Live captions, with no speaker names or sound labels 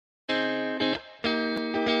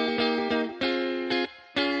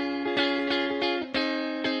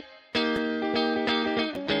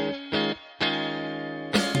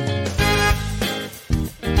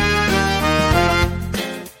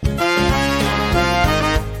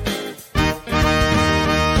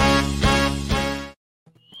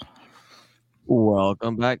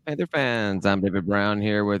Welcome back, Panther fans. I'm David Brown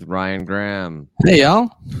here with Ryan Graham. Hey,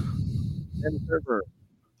 y'all. And Server.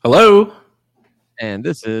 Hello. And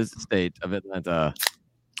this is State of Atlanta.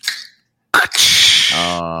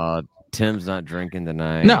 Tim's not drinking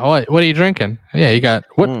tonight. No, what are you drinking? Yeah, you got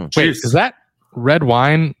what? Wait, juice. is that red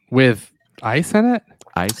wine with ice in it?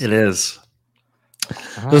 Ice? It is.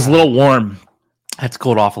 It was a little warm. I had to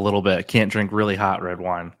cool it off a little bit. Can't drink really hot red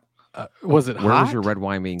wine. Was it Where hot? was your red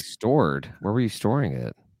wine being stored? Where were you storing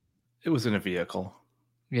it? It was in a vehicle.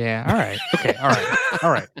 Yeah. All right. Okay. All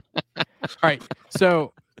right.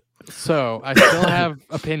 So I still have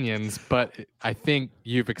opinions, but I think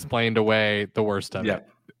you've explained away the worst of it.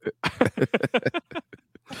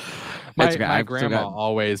 My grandma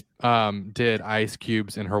always did ice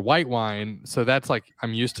cubes in her white wine, so that's like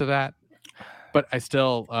I'm used to that. But I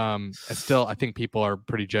still I think people are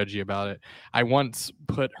pretty judgy about it. I once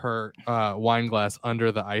put her wine glass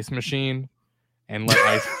under the ice machine and let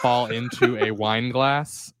ice fall into a wine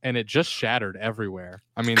glass, and it just shattered everywhere.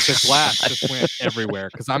 I mean, the glass just went everywhere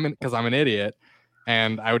because I'm an idiot,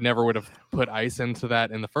 and I would have put ice into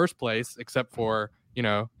that in the first place, except for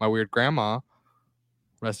my weird grandma,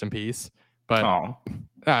 rest in peace. But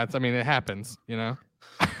it happens,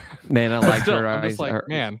 Man, I like her. I'm just like,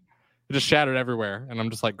 man. It just shattered everywhere, and I'm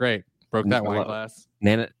just like, great, broke that wine glass.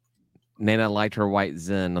 Nana liked her white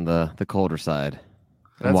Zen on the colder side.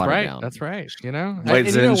 That's right. That's right. White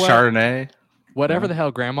Zen, Chardonnay, whatever the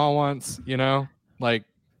hell Grandma wants. Like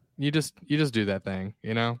you just do that thing.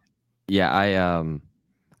 Yeah,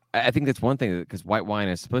 I think that's one thing because white wine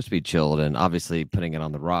is supposed to be chilled, and obviously putting it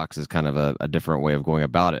on the rocks is kind of a different way of going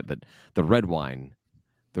about it. But the red wine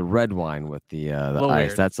with the ice,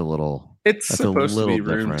 weird. that's a little. It's supposed to be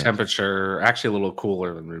different. room temperature, actually a little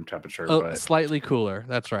cooler than room temperature. But slightly cooler.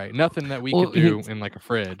 That's right. Nothing that we could do in like a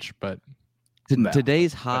fridge, but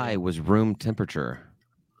today's high was room temperature.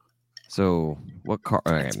 So what car?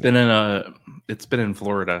 It's been in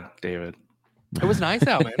Florida, David. It was nice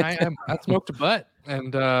out, man. I smoked a butt,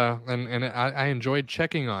 and I enjoyed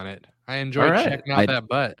checking on it. I enjoyed checking out that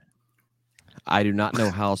butt. I do not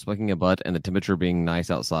know how smoking a butt and the temperature being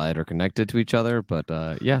nice outside are connected to each other, but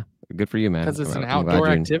yeah, good for you, man. Because it's an outdoor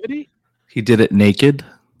activity? He did it naked.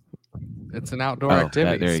 It's an outdoor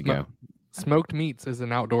activity. There you go. Smoked meats is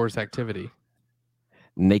an outdoors activity.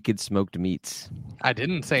 Naked smoked meats. I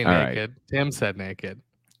didn't say All naked. Right. Tim said naked.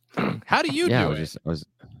 How do you do it?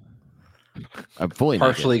 I'm fully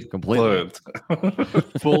partially naked, completely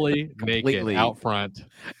clothed. Fully naked out front.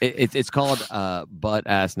 It's called butt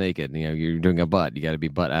ass naked. You're doing a butt. You got to be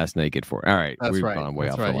butt ass naked for it. All right, that's right. Gone way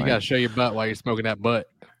that's off right. the line. You got to show your butt while you're smoking that butt.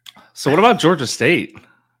 So what about Georgia State?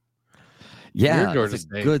 Yeah, We're Georgia that's a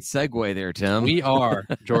State. good segue there, Tim. We are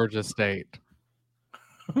Georgia State.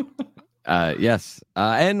 Yes,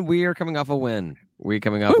 and we are coming off a win. We're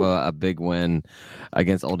coming off a big win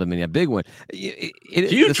against Old Dominion. A big win.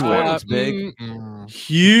 Huge win. Looks big.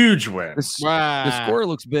 Huge win. The score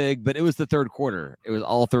looks big, but it was the third quarter. It was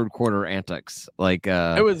all third quarter antics.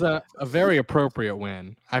 It was a very appropriate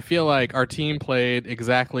win. I feel like our team played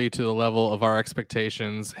exactly to the level of our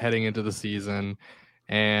expectations heading into the season,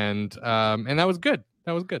 and that was good.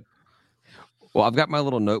 That was good. Well, I've got my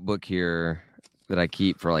little notebook here that I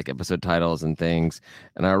keep for like episode titles and things,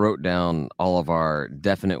 and I wrote down all of our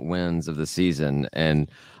definite wins of the season,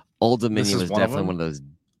 and Old Dominion was definitely one of those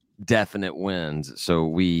definite wins. So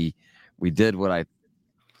we did what I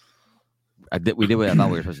did what I thought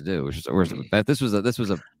we were supposed to do, which was this was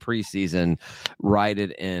a preseason write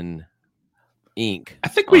it in ink. I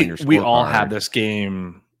think we all had this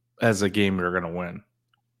game as a game we were going to win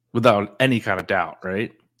without any kind of doubt,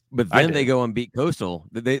 right? But then they go and beat Coastal.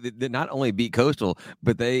 They not only beat Coastal,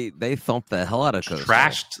 but they thumped the hell out of Coastal.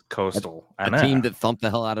 Trashed Coastal. A team that thumped the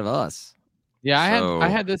hell out of us. Yeah, I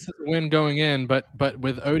had this win going in, but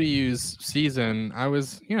with ODU's season, I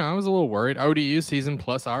was a little worried. ODU's season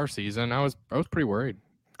plus our season, I was pretty worried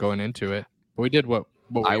going into it. But we did what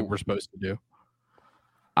we were supposed to do.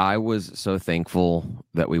 I was so thankful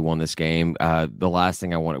that we won this game. The last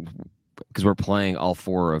thing I wanted, because we're playing all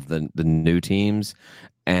four of the new teams.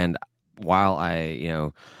 And while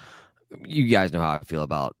you guys know how I feel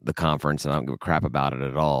about the conference, and I don't give a crap about it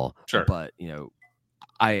at all. Sure. But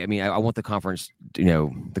I want the conference,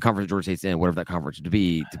 the conference Georgia State's in, whatever that conference to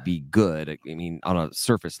be good. I mean, on a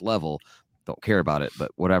surface level, don't care about it,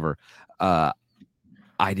 but whatever. I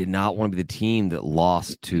did not want to be the team that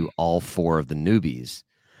lost to all four of the newbies.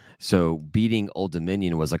 So beating Old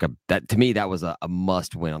Dominion was to me that was a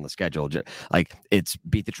must win on the schedule. Like it's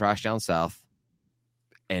beat the trash down south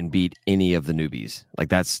and beat any of the newbies. Like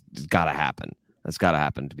that's got to happen. That's got to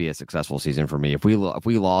happen to be a successful season for me. If we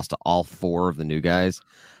lost to all 4 of the new guys,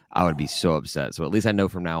 I would be so upset. So at least I know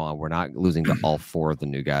from now on we're not losing to all 4 of the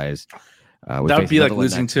new guys. That would be like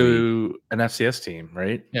losing to an FCS team,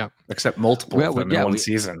 right? Yeah. Except multiple of them in one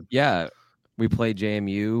season. Yeah. We played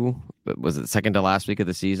JMU, was it second to last week of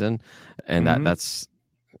the season? And that's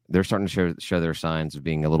they're starting to show their signs of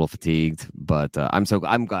being a little fatigued. But I'm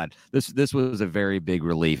glad. This was a very big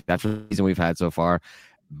relief. After the season we've had so far,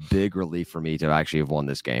 big relief for me to actually have won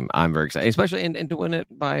this game. I'm very excited, especially and to win it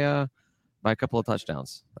by a couple of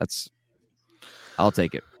touchdowns. I'll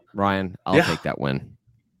take it. Ryan, I'll take that win.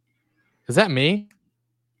 Is that me?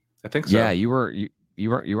 I think so. Yeah, you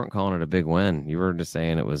weren't calling it a big win. You were just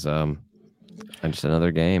saying it was just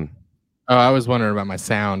another game. Oh, I was wondering about my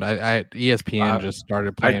sound. I ESPN just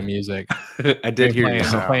started playing music. I did hear you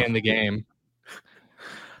playing the game.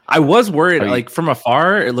 I was worried, like from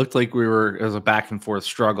afar, it looked like it was a back and forth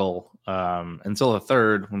struggle until the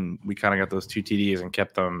third when we kind of got those 2 TDs and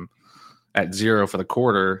kept them at 0 for the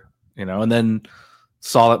quarter, and then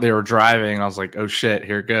saw that they were driving. I was like, oh shit,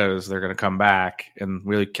 here it goes. They're going to come back, and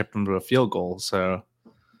really kept them to a field goal. So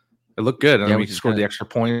it looked good. And we scored the extra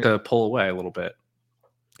point to pull away a little bit.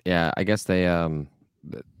 Yeah, I guess they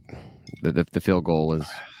the field goal was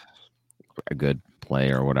a good play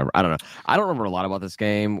or whatever. I don't know. I don't remember a lot about this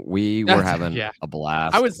game. We were having a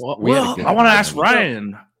blast. I want to ask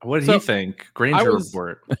Ryan, what did he think? Granger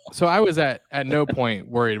report. So I was at no point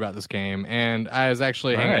worried about this game, and I was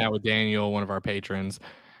actually hanging out with Daniel, one of our patrons,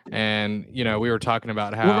 and we were talking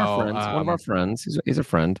about how one of our friends. He's a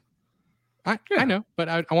friend. I know, but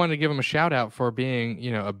I wanted to give him a shout out for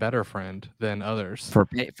being a better friend than others,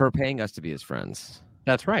 for paying us to be his friends.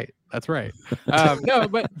 That's right. No,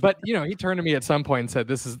 but he turned to me at some point and said,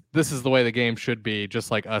 "This is the way the game should be, just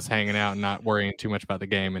like us hanging out and not worrying too much about the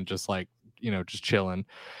game and just like just chilling,"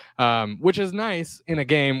 which is nice in a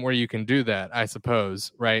game where you can do that, I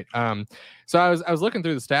suppose, right? So I was looking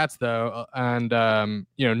through the stats though, and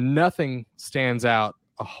nothing stands out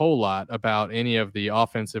a whole lot about any of the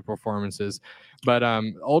offensive performances, but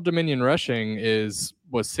Old Dominion rushing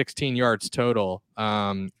was 16 yards total.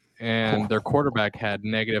 And their quarterback had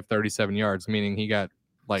negative 37 yards, meaning he got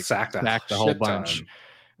sacked a whole bunch,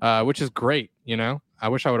 which is great. I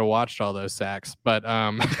wish I would have watched all those sacks, but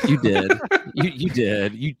you did. You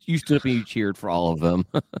did. You stood up and you cheered for all of them.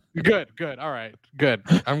 Good. All right. Good.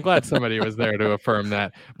 I'm glad somebody was there to affirm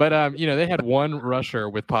that. But they had one rusher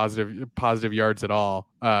with positive yards at all,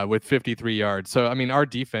 with 53 yards. So I mean, our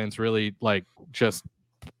defense really just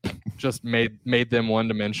made them one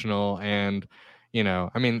dimensional, and I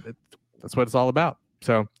mean, that's what it's all about.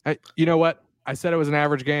 So, you know what? I said it was an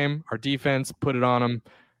average game. Our defense put it on them.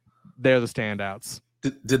 They're the standouts.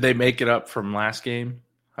 Did they make it up from last game?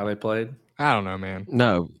 How they played? I don't know, man.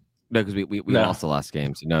 No, because we lost the last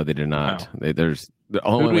game. So no, they did not. No. There's the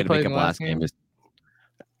only way to make up last game is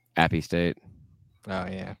Appy State. Oh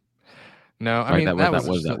yeah. No, I mean that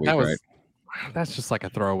was right? That's just like a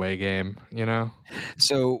throwaway game,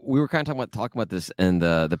 So we were kind of talking about this in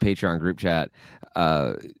the Patreon group chat.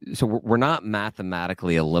 So we're not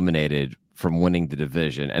mathematically eliminated from winning the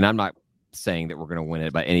division, and I'm not saying that we're going to win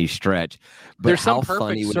it by any stretch. But there's some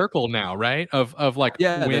perfect circle now, right? Of win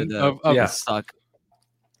the suck.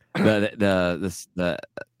 The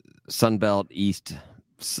Sunbelt East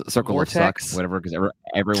circle Vortex. Of suck, whatever, because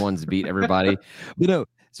everyone's beat everybody. But no.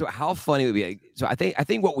 So how funny it would be. So I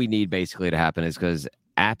think what we need basically to happen is because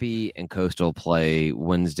Appy and Coastal play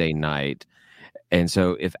Wednesday night. And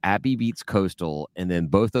so if Appy beats Coastal and then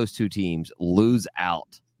both those two teams lose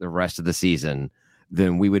out the rest of the season,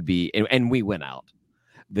 then we would be, and we win out,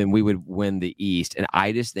 then we would win the East. And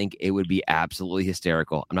I just think it would be absolutely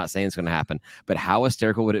hysterical. I'm not saying it's going to happen, but how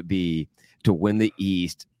hysterical would it be to win the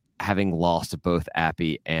East having lost to both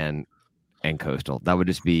Appy and Coastal? That would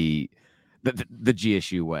just be the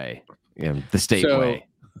GSU way, the state way.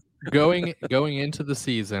 Going into the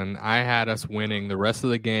season, I had us winning the rest of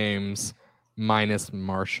the games minus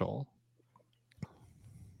Marshall.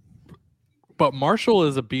 But Marshall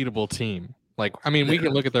is a beatable team. We can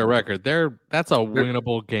look at their record. That's a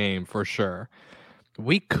winnable game for sure.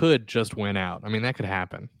 We could just win out. I mean, that could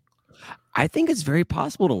happen. I think it's very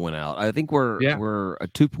possible to win out. I think we're a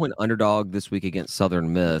 2-point underdog this week against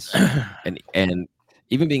Southern Miss, and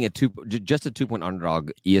even being just a 2-point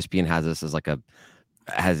underdog, ESPN has us as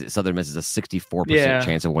has Southern Miss as a 64%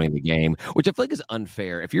 chance of winning the game, which I feel like is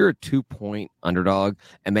unfair. If you're a 2-point underdog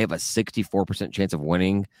and they have a 64% chance of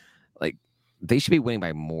winning, they should be winning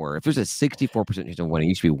by more. If there's a 64% chance of winning,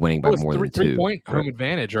 you should be winning by more than 2. 3-point home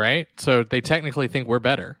advantage, right? So they technically think we're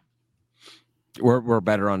better. We're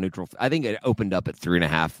better on neutral. I think it opened up at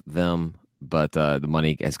 3.5 them. but the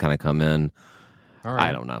money has kind of come in. All right.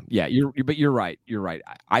 I don't know. Yeah, you're right. You're right.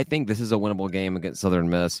 I think this is a winnable game against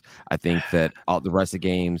Southern Miss. I think that all the rest of the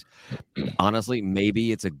games, honestly,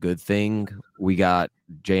 maybe it's a good thing we got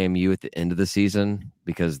JMU at the end of the season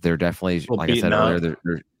because they're definitely, like I said earlier,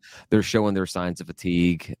 they're showing their signs of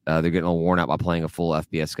fatigue. They're getting all worn out by playing a full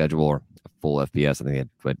FBS schedule or a full FBS. I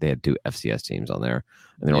think they had 2 FCS teams on there,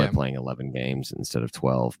 and they're only playing 11 games instead of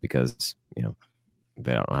 12 because they don't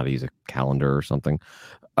know how to use a calendar or something.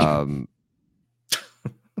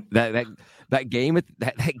 That game at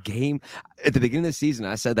the beginning of the season,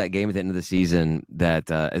 I said that game at the end of the season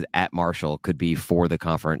that at Marshall could be for the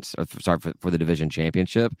conference, for the division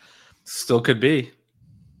championship. Still could be.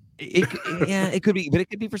 It could be, but it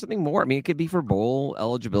could be for something more. I mean, it could be for bowl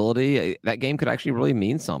eligibility. That game could actually really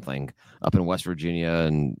mean something up in West Virginia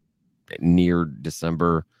and near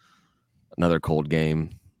December. Another cold game.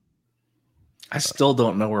 I still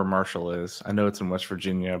don't know where Marshall is. I know it's in West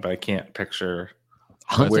Virginia, but I can't picture.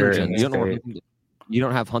 Huntington. You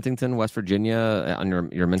don't have Huntington, West Virginia on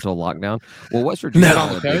your mental lockdown. Well, West Virginia is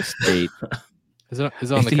on the coast. State. Is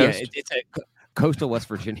it on the coast? It's a coastal West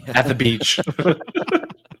Virginia at the beach.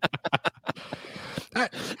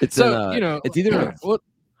 It's either a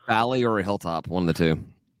valley or a hilltop, one of the two.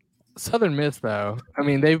 Southern Miss, though, I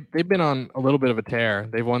mean they've been on a little bit of a tear.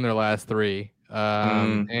 They've won their last 3,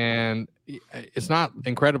 and it's not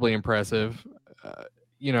incredibly impressive.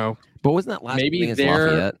 But wasn't that last maybe against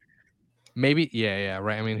Lafayette? Maybe, yeah,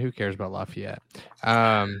 right. I mean, who cares about Lafayette?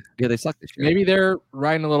 They suck this year. Maybe they're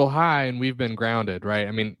riding a little high, and we've been grounded, right?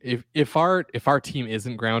 I mean, if our team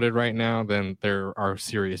isn't grounded right now, then there are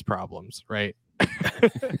serious problems, right?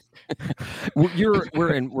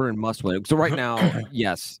 We're in must win. So right now,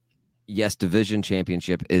 yes, division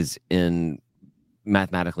championship is in.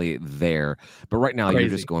 Mathematically there, but right now you're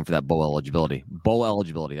just going for that bowl eligibility.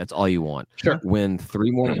 That's all you want. Sure. Win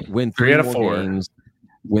 3 more out of 4 games,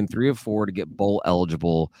 win 3 of 4 to get bowl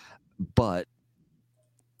eligible. But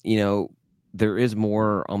there is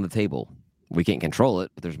more on the table. We can't control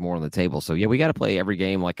it, but there's more on the table. So we got to play every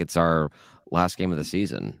game like it's our last game of the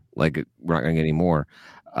season. Like we're not going to get any more.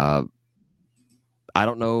 I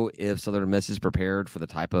don't know if Southern Miss is prepared for the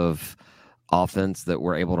type of offense that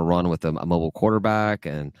we're able to run with a mobile quarterback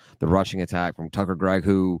and the rushing attack from Tucker Gregg,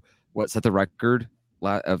 who set the record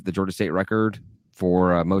of the Georgia State record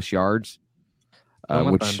for most yards,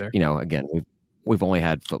 which again we've only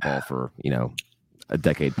had football for a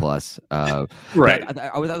decade plus. Right. I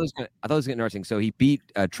thought it was interesting. So he beat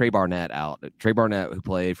Trey Barnett out. Trey Barnett, who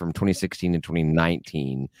played from 2016 to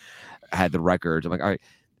 2019, had the records. I'm like, all right,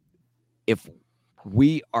 if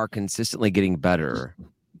we are consistently getting better.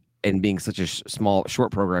 And being such a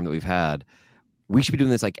short program that we've had, we should be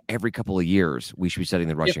doing this like every couple of years. We should be setting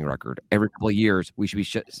the rushing record. Every couple of years, we should be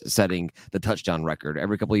setting the touchdown record.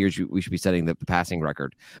 Every couple of years, we should be setting the passing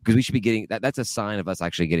record because we should be getting that. That's a sign of us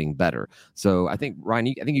actually getting better. So I think,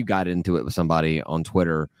 Ryan, I think you got into it with somebody on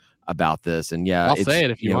Twitter about this. And I'll say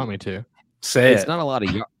it if you want me to. Say it's not a lot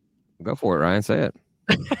of go for it, Ryan. Say it.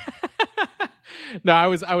 No, I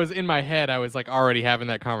was in my head. I was like already having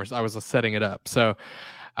that conversation. I was setting it up. So.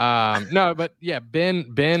 No, but yeah,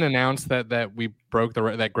 Ben announced that that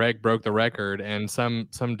Greg broke the record, and some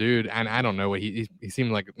dude, and I don't know what he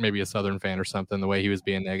seemed like maybe a Southern fan or something, the way he was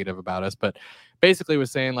being negative about us, but basically was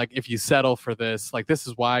saying like if you settle for this, like this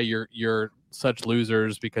is why you're such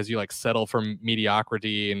losers because you like settle for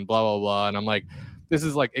mediocrity and blah blah blah, and I'm like, this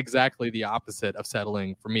is like exactly the opposite of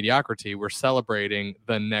settling for mediocrity. We're celebrating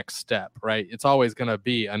the next step, right? It's always going to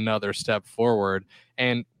be another step forward,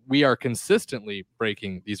 and we are consistently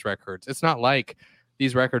breaking these records. It's not like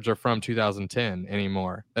these records are from 2010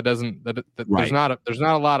 anymore. Right. There's not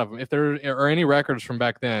a lot of them. If there are any records from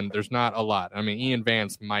back then, there's not a lot. I mean, Ian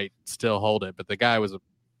Vance might still hold it, but the guy was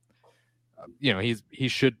he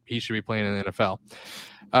should be playing in the NFL.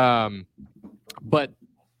 But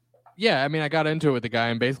yeah, I mean, I got into it with the guy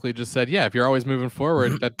and basically just said, yeah, if you're always moving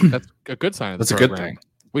forward, that's a good sign of the program. A good thing.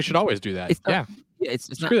 We should always do that.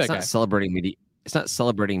 It's not celebrating It's not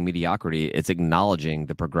celebrating mediocrity. It's acknowledging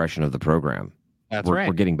the progression of the program.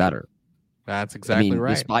 We're getting better. That's exactly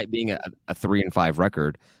right. Despite being a 3-5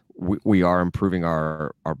 record, we are improving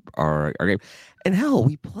our game. And hell,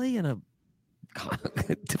 we play in a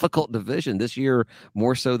difficult division this year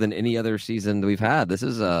more so than any other season that we've had. This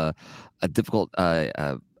is a difficult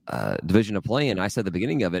division to play in. I said at the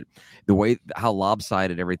beginning of it, how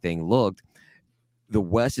lopsided everything looked. the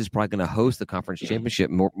West is probably going to host the conference championship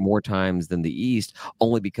more times than the East,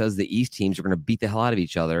 only because the East teams are going to beat the hell out of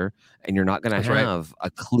each other, and you're not going to have a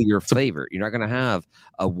clear favorite. You're not going to have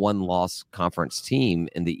a one-loss conference team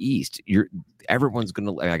in the East. Everyone's going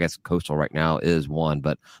to. I guess Coastal right now is one,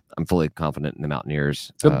 but I'm fully confident in the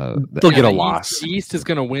Mountaineers. They'll get a loss. The East is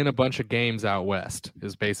going to win a bunch of games out West.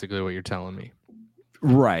 Is basically what you're telling me.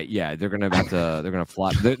 Right? Yeah, they're going to have to. They're going to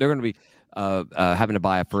fly. They're going to be. Having to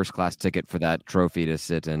buy a first class ticket for that trophy to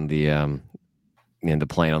sit in the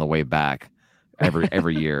plane on the way back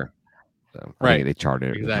every year. So, right, they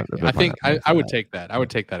charted it exactly. I think I would take that. I would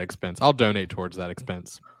take that expense. I'll donate towards that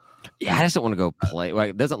expense. Yeah, I just don't want to go play.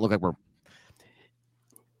 Like, it doesn't look like we're.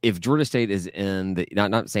 If Georgia State is in the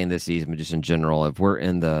not saying this season, but just in general, if we're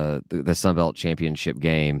in the Sun Belt Championship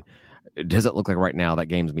game, it doesn't look like right now that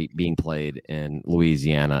game's being played in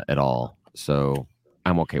Louisiana at all. So.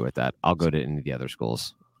 I'm okay with that. I'll go to any of the other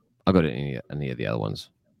schools. I'll go to any of the other ones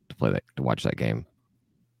to watch that game.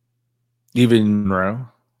 Even Monroe.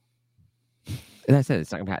 That's it.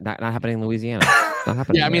 It's not happening in Louisiana. Not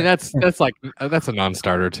happening. Yeah, I mean that's a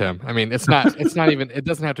non-starter, Tim. I mean it's not even. It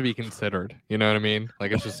doesn't have to be considered. You know what I mean?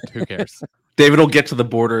 Like it's just who cares. David will get to the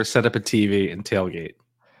border, set up a TV, and tailgate.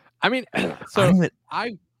 I mean, so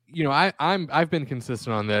I've been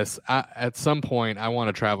consistent on this. At some point, I want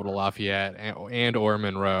to travel to Lafayette and or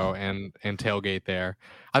Monroe and tailgate there.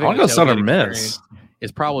 I think the Southern Miss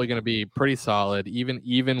is probably going to be pretty solid,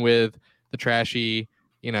 even with the trashy,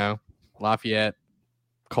 Lafayette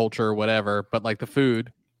culture, whatever. But like the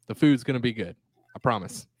food's going to be good. I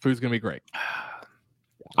promise. Food's going to be great.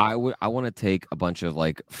 I want to take a bunch of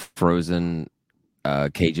like frozen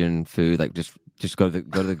Cajun food, like just go to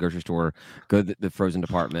the grocery store, go to the frozen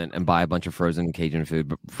department, and buy a bunch of frozen Cajun food,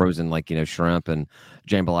 but frozen like shrimp and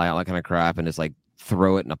jambalaya, all that kind of crap, and just like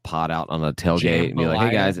throw it in a pot out on a tailgate and be like,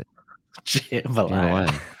 "Hey guys,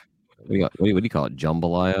 jambalaya. What do you call it?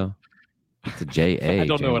 Jambalaya? It's a J-A. I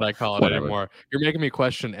don't know what I call it anymore. You're making me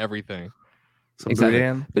question everything.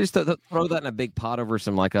 Exactly. But just throw that in a big pot over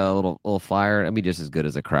some like a little fire. It'd be just as good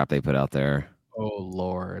as the crap they put out there. Oh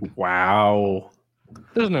Lord! Wow.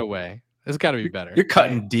 There's no way. It's got to be better. You're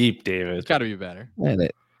cutting deep, David. It's got to be better.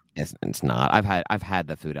 It's not. I've had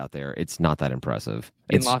the food out there. It's not that impressive.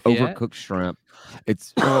 It's Lafayette? Overcooked shrimp.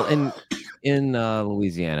 It's in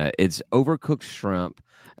Louisiana. It's overcooked shrimp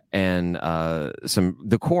and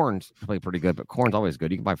the corn's probably pretty good, but corn's always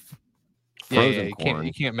good. You can buy frozen corn.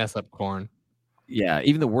 You can't mess up corn. Yeah,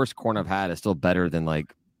 even the worst corn I've had is still better than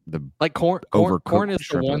like corn. Corn is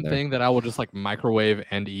the one thing that I will just like microwave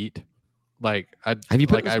and eat. Like, have you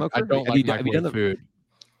put I don't like microwave food.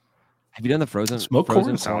 Have you done the frozen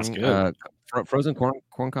corn? Sounds good. Frozen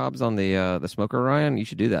corn cobs on the smoker, Ryan? You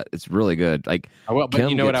should do that. It's really good. Like, I will, but Kim,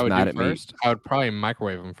 you know what I would do first? I would probably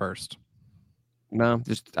microwave them first. No,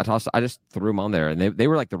 I just threw them on there, and they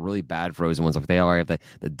were like the really bad frozen ones. Like they already have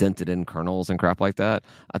the dented in kernels and crap like that.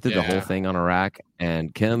 I threw the whole thing on a rack,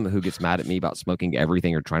 and Kim, who gets mad at me about smoking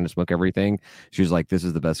everything or trying to smoke everything, she was like, "This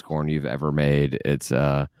is the best corn you've ever made. It's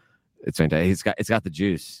fantastic. It's got the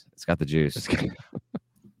juice. It's got the juice."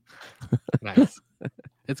 Nice.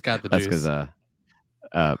 It's got the juice. That's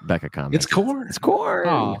because Becca comments. It's corn. It's corn.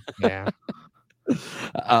 Oh yeah.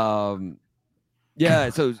 Yeah.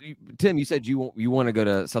 So Tim, you said you want to go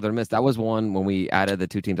to Southern Miss. That was one when we added the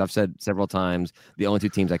two teams. I've said several times the only two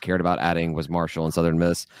teams I cared about adding was Marshall and Southern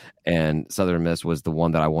Miss, and Southern Miss was the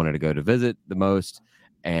one that I wanted to go to visit the most.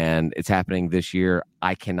 And it's happening this year.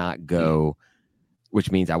 I cannot go,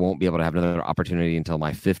 which means I won't be able to have another opportunity until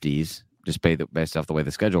my 50s. Just based off the way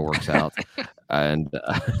the schedule works out, and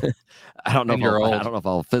I don't know. I don't know if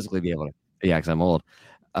I'll physically be able to. Yeah, because I'm old.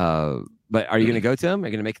 But are you going to go, Tim? Are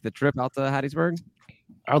you going to make the trip out to Hattiesburg?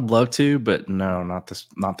 I'd love to, but no, not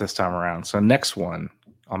this time around. So next one,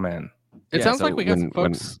 I'm in. It sounds like we got some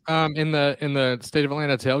folks in the State of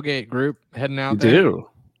Atlanta tailgate group heading out there. Do,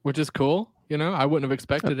 which is cool. I wouldn't have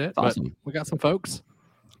expected it, awesome. But we got some folks.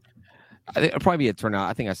 I think it'll probably be a turnout.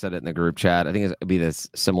 I think I said it in the group chat. I think it'll be this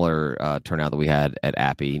similar turnout that we had at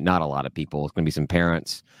Appy. Not a lot of people. It's going to be some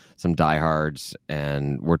parents, some diehards,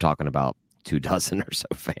 and we're talking about 24 or so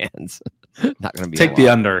fans. Not going to be take the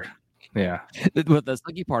under. Yeah. But the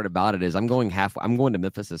sucky part about it is I'm going to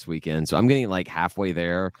Memphis this weekend, so I'm getting like halfway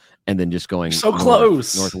there and then just going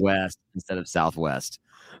close northwest instead of southwest.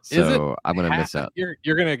 So I'm going to miss out. You're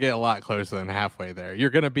going to get a lot closer than halfway there. You're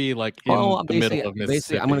going to be like in the middle of Mississippi.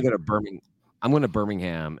 Basically, I'm going to go to Birmingham. I'm going to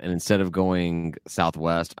Birmingham, and instead of going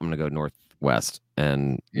southwest, I'm going to go northwest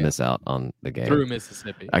and miss out on the game through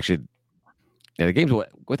Mississippi. Actually, the game's what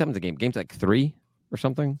time is the game? Game's like 3 or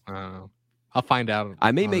something. I'll find out.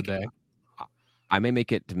 I may make I may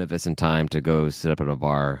make it to Memphis in time to go sit up at a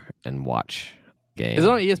bar and watch game. Is it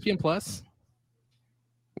on ESPN Plus?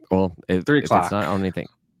 Well, if 3 o'clock. If it's not on anything.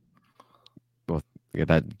 Well,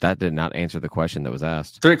 that did not answer the question that was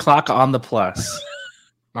asked. 3 o'clock on the Plus.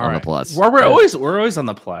 All right. The Plus. Well, we're always on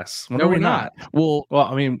the Plus. When are we not? Well,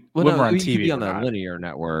 I mean, when we're on TV, be on the linear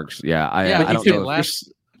networks. Yeah, I don't know.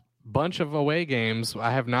 Last bunch of away games,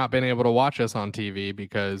 I have not been able to watch us on TV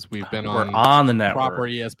because we've been on the network, proper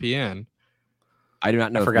ESPN. I do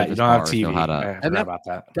not know. I forgot you don't have TV. I forgot about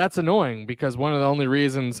that. That's annoying because one of the only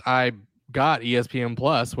reasons I got ESPN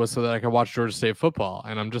Plus was so that I could watch Georgia State football,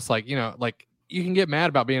 and I'm just like, you can get mad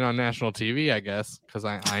about being on national TV, I guess, because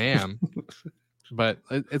I am. But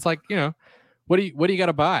it's like, what do you got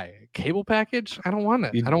to buy? Cable package? I don't want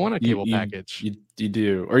it. I don't want a cable package. You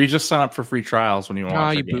do, or you just sign up for free trials when you want.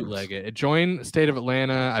 No, you bootleg it. Join State of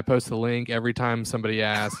Atlanta. I post the link every time somebody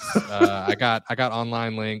asks. I got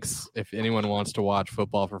online links if anyone wants to watch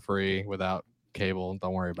football for free without cable.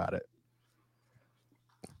 Don't worry about it.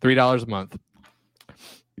 $3 a month.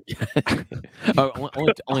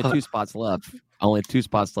 only 2 spots left. Only 2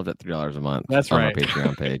 spots left at $3 a month. That's on right. Our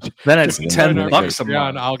Patreon page. Then it's $10 a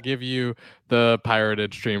month. I'll give you the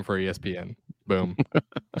pirated stream for ESPN. Boom.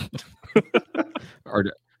 or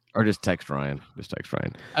just text Ryan.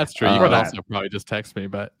 That's true. You could also probably just text me,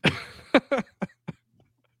 but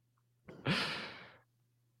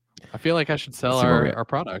I feel like I should sell our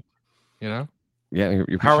product. Yeah.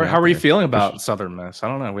 How are you feeling about Southern Miss? I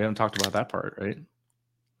don't know. We haven't talked about that part, right?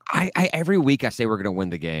 I every week I say we're going to win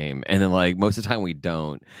the game, and then most of the time we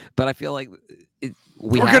don't. But I feel like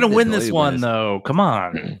we're going to win this one, though. Come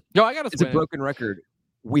on. Yo, I got to. It's a broken record.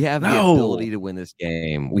 We have the ability to win this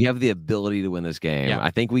game. Yeah.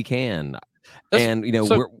 I think we can. And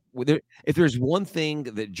if there's one thing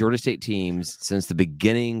that Georgia State teams since the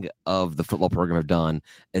beginning of the football program have done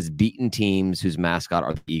is beaten teams whose mascot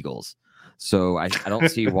are the Eagles. So I don't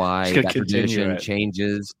see why that tradition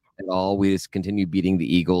changes at all. We just continue beating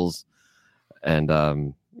the Eagles, and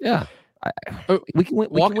we can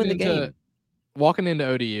win the game. Walking into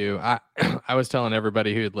ODU, I was telling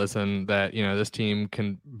everybody who had listened that this team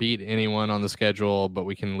can beat anyone on the schedule, but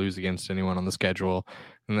we can lose against anyone on the schedule,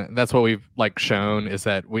 and that's what we've shown is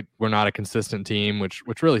that we're not a consistent team, which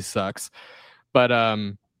really sucks. But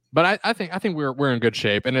I think we're in good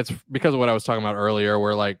shape, and it's because of what I was talking about earlier.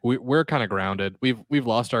 We're kind of grounded. We've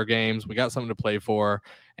lost our games. We got something to play for,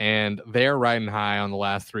 and they're riding high on the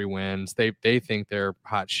last 3 wins. They think they're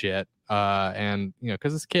hot shit, and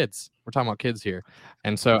because it's kids. We're talking about kids here,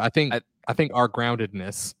 and so I think our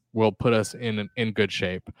groundedness will put us in good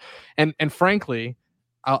shape. And frankly,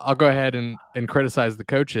 I'll go ahead and criticize the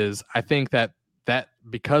coaches. I think that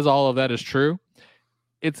because all of that is true,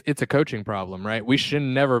 it's a coaching problem, right? We should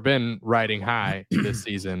never been riding high this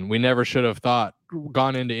season. We never should have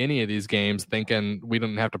gone into any of these games thinking we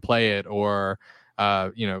didn't have to play it or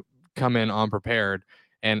come in unprepared.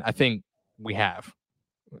 And I think we have.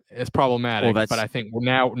 It's problematic, but I think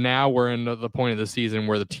now we're in the point of the season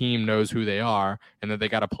where the team knows who they are and that they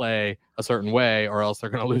got to play a certain way or else they're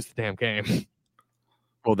going to lose the damn game.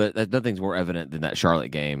 Well, nothing's more evident than that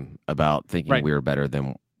Charlotte game about thinking we were better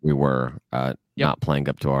than we were, not playing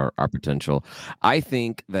up to our potential. I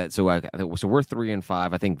think that so we're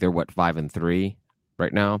 3-5. I think they're 5-3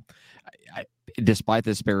 right now. Despite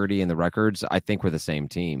the disparity in the records, I think we're the same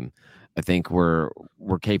team. I think we're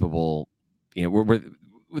capable. We're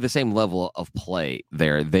with the same level of play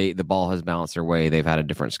there. The ball has bounced their way. They've had a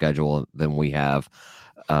different schedule than we have.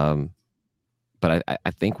 But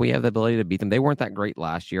I think we have the ability to beat them. They weren't that great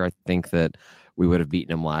last year. I think that we would have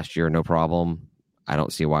beaten them last year, no problem. I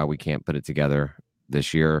don't see why we can't put it together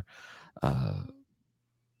this year.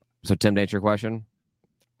 So, Tim, to answer your question,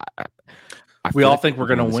 we all think we're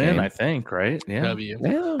going to win. I think, right? Yeah.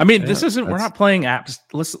 I mean, this isn't. We're not playing App.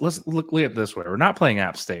 Let's look at it this way. We're not playing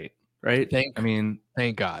App State, right?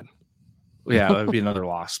 Thank God. Yeah, it would be another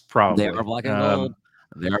loss. Probably. They are black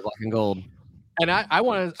and gold. And I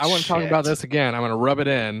want to talk about this again. I'm going to rub it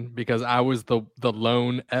in because I was the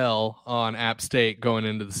lone L on App State going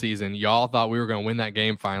into the season. Y'all thought we were going to win that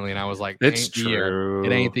game finally, and I was like, "It's true.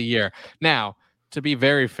 It ain't the year." Now, to be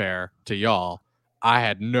very fair to y'all, I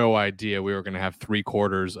had no idea we were going to have 3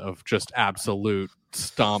 quarters of just absolute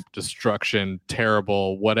stomp, destruction,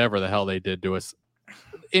 terrible, whatever the hell they did to us.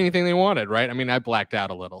 Anything they wanted, right? I mean, I blacked out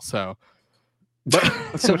a little, so. But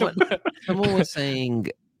someone was saying.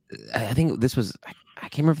 I think this was, I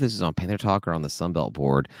can't remember if this was on Panther Talk or on the Sunbelt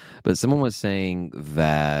board, but someone was saying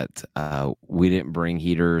that we didn't bring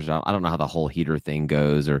heaters. I don't know how the whole heater thing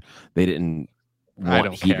goes, or they didn't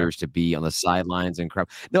want heaters to be on the sidelines and crap.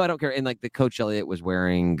 No, I don't care. And the Coach Elliott was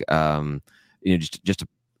wearing just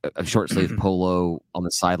a short sleeve polo on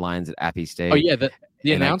the sidelines at Appy State. Oh yeah,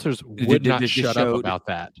 the announcers would not shut up about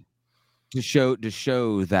that. To show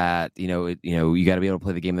that you got to be able to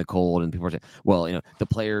play the game in the cold, and people are saying, well, the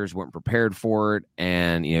players weren't prepared for it,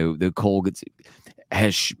 and the cold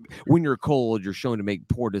when you're cold, you're shown to make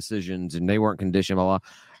poor decisions, and they weren't conditioned, blah, blah.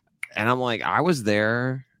 And I'm like, I was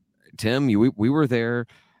there, Tim. We were there,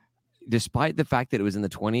 despite the fact that it was in the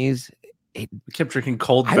 20s. We kept drinking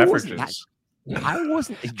cold beverages. I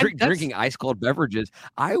wasn't drinking ice cold beverages.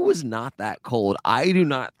 I was not that cold. I do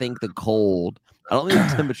not think the cold. I don't think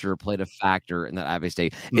the temperature played a factor in that Appy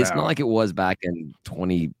State. It's not like it was back in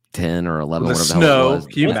 2010 or 11. The snow.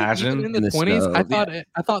 Can you imagine in the 20s?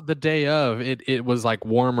 I thought the day of it was like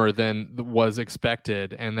warmer than was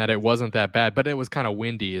expected, and that it wasn't that bad, but it was kind of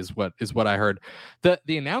windy, is what I heard.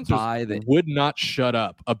 The announcers would not shut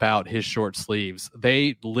up about his short sleeves.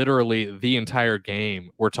 They literally the entire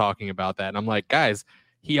game were talking about that, and I'm like, guys,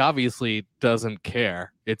 he obviously doesn't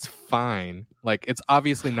care. It's fine. Like, it's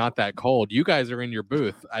obviously not that cold. You guys are in your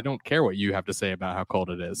booth. I don't care what you have to say about how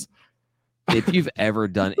cold it is. If you've ever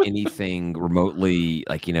done anything remotely,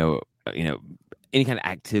 like, any kind of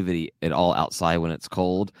activity at all outside when it's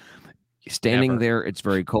cold, standing there, it's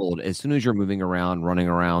very cold. As soon as you're moving around, running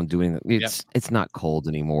around, doing it's not cold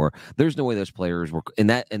anymore. There's no way those players were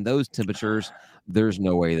in those temperatures. There's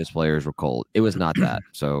no way those players were cold. It was not that.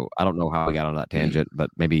 So I don't know how we got on that tangent, but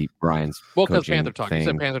maybe Brian's because Panther Talk. You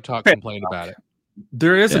said Panther Talk complained about it.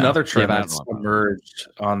 There is another trend that's emerged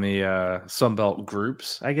on the Sunbelt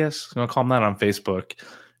groups, I guess. You want to call them that on Facebook.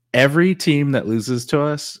 Every team that loses to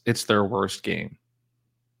us, it's their worst game.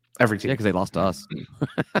 Every team. Yeah, because they lost to us.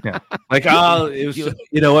 Yeah. Like, it was,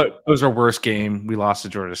 what? It was our worst game. We lost to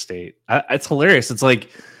Georgia State. It's hilarious. It's like,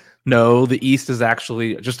 no, the East is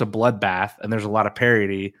actually just a bloodbath, and there's a lot of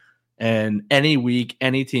parity. And any week,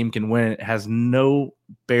 any team can win. It has no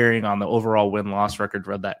bearing on the overall win-loss record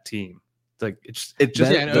of that team. It's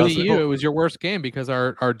like ODU, it was your worst game because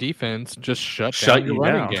our defense just shut down your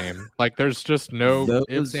running game. Like, there's just no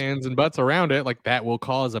ifs, ands, and buts around it. Like, that will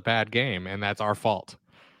cause a bad game, and that's our fault.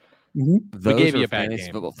 Mm-hmm. We gave you a bad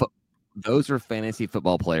game. Those are fantasy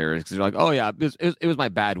football players because you're like, oh yeah, it was my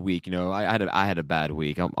bad week. I had a bad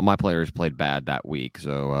week. My players played bad that week,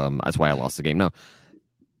 so that's why I lost the game. No,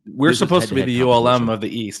 we're supposed to be the ULM of the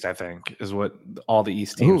East. I think is what all the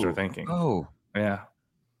East teams are thinking. Oh, yeah.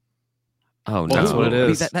 Oh, no, that's what it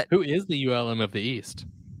is. Who is the ULM of the East?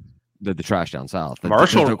 The Trash Down South.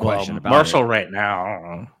 Marshall. No question about Marshall it. Right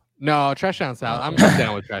now. No, Trash Down South. I'm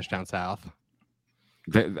down with Trash Down South.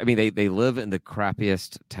 They live in the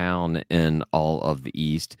crappiest town in all of the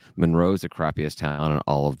East. Monroe's the crappiest town in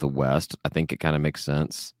all of the West. I think it kind of makes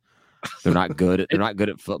sense. They're not good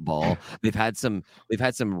at football. They've had some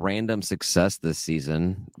random success this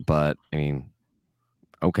season, but I mean,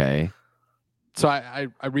 okay. So I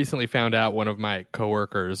recently found out one of my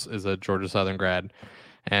coworkers is a Georgia Southern grad,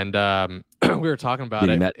 and we were talking about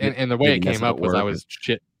it. And the way it came up was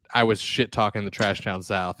I was shit talking the Trash Down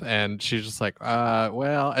South, and she's just like,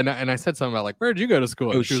 well, and I said something about like, where'd you go to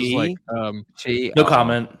school? And she was like, no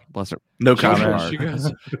comment. Bless her. No comment. She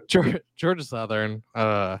goes, Georgia Southern,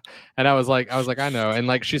 and I was like, I know, and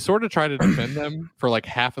like she sort of tried to defend them for like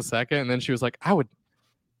half a second, and then she was like, I would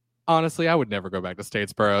never go back to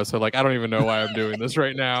Statesboro, so like I don't even know why I'm doing this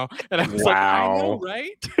right now. And I was like, I know,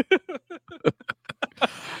 right?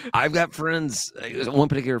 I've got friends, one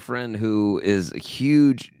particular friend who is a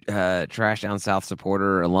huge Trash Down South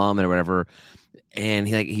supporter, alum, and whatever. And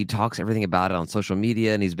he talks everything about it on social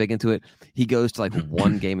media, and he's big into it. He goes to like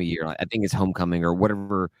one game a year. I think it's homecoming or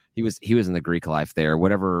whatever. He was in the Greek life there.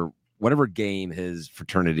 Whatever game his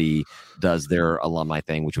fraternity does their alumni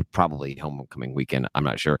thing, which would probably homecoming weekend. I'm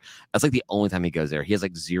not sure. That's like the only time he goes there. He has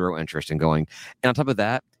like zero interest in going. And on top of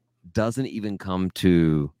that, doesn't even come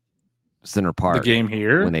to Center Park. The game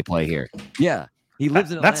here when they play here. Yeah. He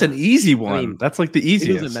lives in Atlanta. That's an easy one. I mean, that's like the easiest.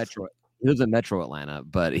 He lives in Metro Atlanta,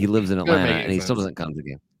 but he lives in Atlanta and he still doesn't come to the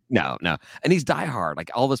game. No. And he's diehard.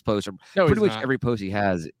 Like all of his posts are pretty much every post he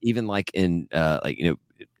has, even like in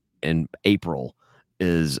in April,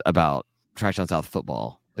 is about Trash Down South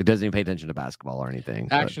football. Like doesn't even pay attention to basketball or anything.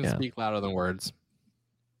 Actions speak louder than words.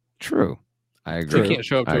 True. I agree. You can't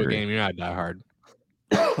show up to a game, you're not diehard.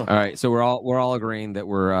 All right, so we're all agreeing that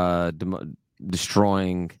we're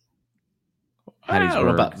destroying Hattiesburg. I don't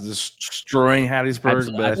know about destroying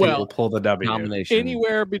Hattiesburg, but I think we'll pull the W. Domination.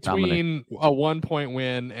 Anywhere between a 1-point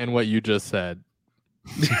win and what you just said.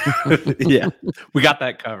 Yeah, we got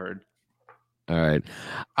that covered. All right.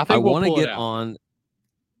 I think want to get on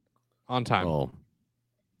time. Oh.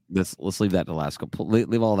 let's leave that to last call.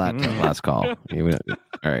 Leave all that to last call. All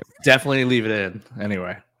right. Definitely leave it in.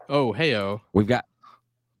 Anyway. Oh, heyo.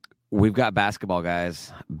 We've got basketball,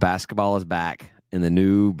 guys. Basketball is back in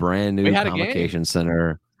the brand new Convocation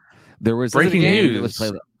Center. There was breaking news.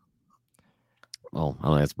 Well, I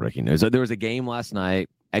don't know, that's breaking news. There was a game last night,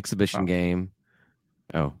 exhibition game.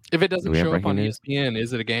 Oh, if it doesn't show up on ESPN,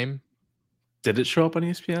 is it a game? Did it show up on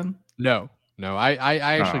ESPN? No. I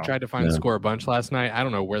actually tried to find the score a bunch last night. I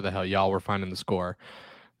don't know where the hell y'all were finding the score.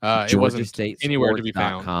 It wasn't anywhere to be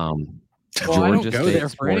found. Well, I don't go there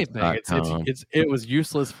for anything. It was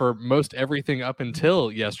useless for most everything up until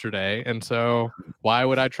yesterday, and so why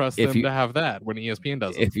would I trust them to have that when ESPN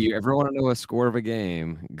doesn't? If you ever want to know a score of a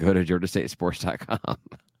game, go to GeorgiaStateSports.com.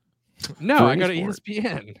 No, I go to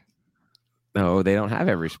ESPN. No, they don't have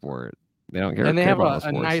every sport. They don't care. And they have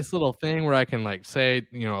a nice little thing where I can say,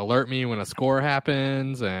 alert me when a score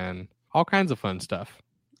happens and all kinds of fun stuff.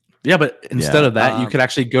 Yeah, but instead of that, you could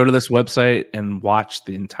actually go to this website and watch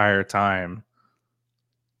the entire time.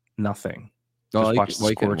 Nothing. Just watch the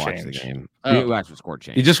score change. The game. You watch the score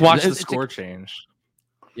change. You just watch the score change.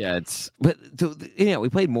 Yeah, we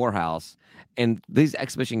played Morehouse, and these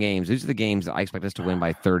exhibition games, these are the games that I expect us to win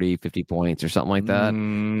by 30, 50 points or something like that.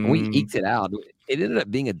 And we eked it out. It ended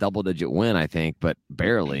up being a double-digit win, I think, but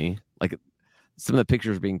barely. Like some of the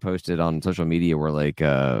pictures being posted on social media were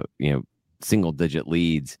single-digit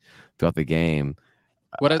leads throughout the game.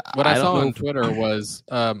 What I saw on Twitter was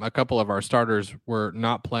a couple of our starters were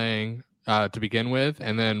not playing to begin with,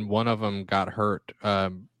 and then one of them got hurt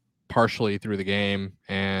partially through the game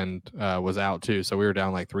and was out too. So we were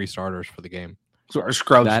down 3 starters for the game. So our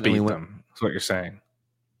scrubs beat them. That's what you're saying.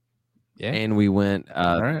 Yeah, and we went.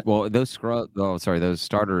 Right. Well, those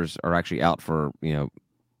starters are actually out for a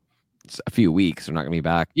few weeks. They're not going to be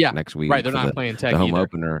back next week. Right, they're not playing Tech the home either.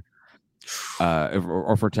 Opener.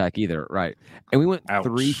 Or for Tech either, right? And we went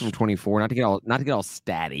 3 from 24. Not to get all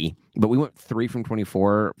statty, but we went 3 from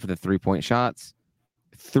 24 for the 3-point shots.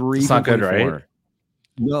 3. It's not good, right?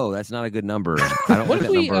 No, that's not a good number. I don't like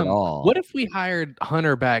that number at all. What if we hired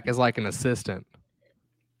Hunter back as an assistant?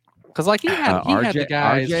 Because he had the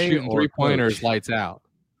guys shooting 3-pointers lights out.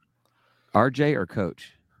 RJ or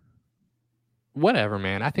coach? Whatever,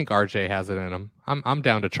 man. I think RJ has it in him. I'm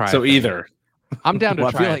down to try. So either. I'm down to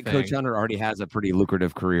try. I feel like Coach Hunter already has a pretty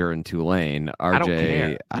lucrative career in Tulane.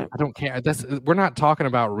 RJ, I don't care. We're not talking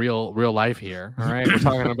about real life here. All right, we're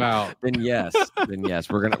talking about. Then yes,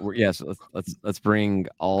 let's bring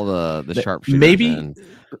all the sharpshooters in.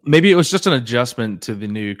 Maybe it was just an adjustment to the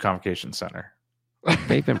new Convocation Center.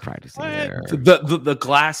 They've been practicing there. The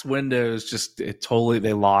glass windows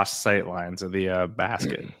they lost sight lines of the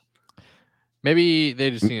basket. Maybe they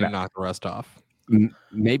just need to knock the rust off.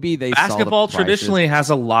 Maybe basketball traditionally has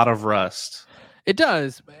a lot of rust. It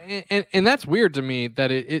does, and that's weird to me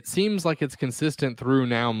that it seems like it's consistent through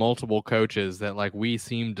now multiple coaches that we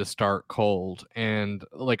seem to start cold and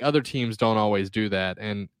other teams don't always do that.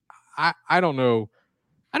 And I don't know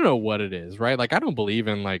what it is, right? I don't believe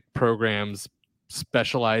in programs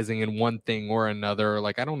specializing in one thing or another.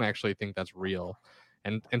 I don't actually think that's real,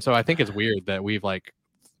 and so I think it's weird that we've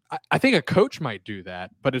I think a coach might do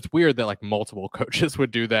that, but it's weird that multiple coaches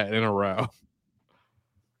would do that in a row.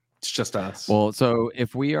 It's just us. Well, so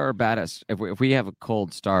if we are bad at if we have a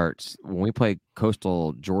cold start when we play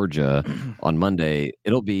Coastal Georgia on Monday,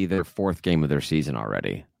 it'll be their 4th game of their season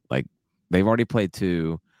already. They've already played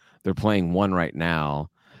 2, they're playing 1 right now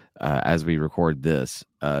as we record this.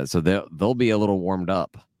 So they'll be a little warmed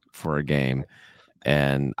up for a game,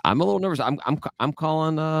 and I'm a little nervous. I'm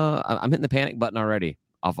calling. I'm hitting the panic button already.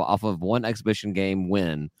 Off of one exhibition game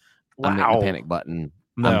win, I'm hitting the panic button.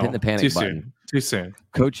 I'm hitting the panic button. Too soon.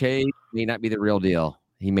 Coach Hayes may not be the real deal.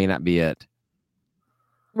 He may not be it.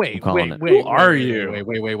 Wait. Who are you?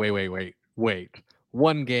 Wait.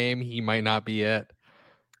 One game, he might not be it.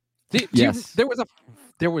 Yes.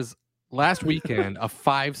 There was last weekend a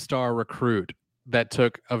 5-star recruit that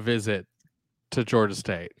took a visit to Georgia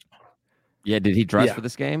State. Yeah. Did he dress for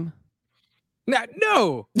this game?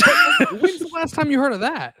 No. When's the last time you heard of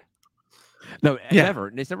that? No,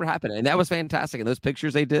 never. It's never happened. And that was fantastic. And those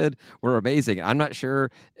pictures they did were amazing. I'm not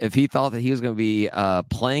sure if he thought that he was going to be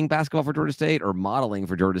playing basketball for Georgia State or modeling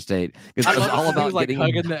for Georgia State. Because it was all about getting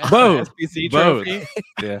hugging the both. SBC trophy.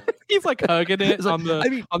 Yeah. He's hugging it on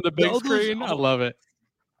the big screen. I love it.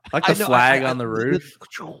 The flag on the roof.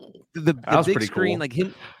 The big screen, cool.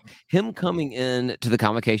 Him coming in to the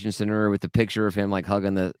Convocation Center with the picture of him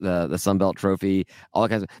hugging the Sun Belt trophy, all that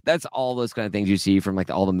kinds of. That's all those kind of things you see from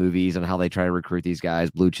all the movies and how they try to recruit these guys,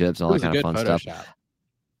 blue chips, and all that kind of fun stuff.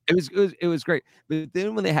 It was great. But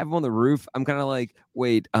then when they have him on the roof, I'm kind of like,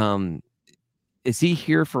 wait, is he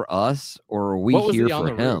here for us or are we here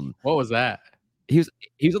for him? Roof? What was that? He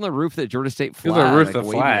was on the roof of the Georgia State flag. He was on the roof of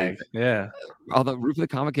the flag. Yeah. On the roof of the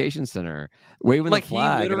Convocation Center, waving the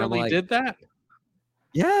flag. He literally did that?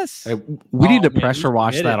 Yes. We need to pressure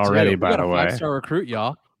wash that already, by the way. 5-star recruit,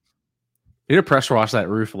 y'all. We need to pressure wash that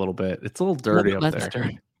roof a little bit. It's a little dirty up there.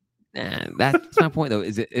 Dirty. That's my point, though.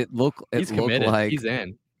 Is it look like he's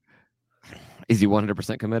in? Is he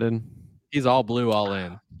 100% committed? He's all blue, all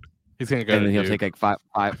in. He's gonna go. And then he'll take like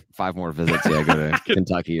five more visits. Yeah, go to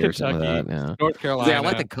Kentucky or something like that. Yeah, North Carolina. I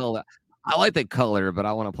like the color. I like the color, but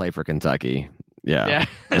I want to play for Kentucky. Yeah.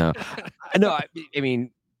 No. I mean,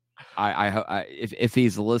 I if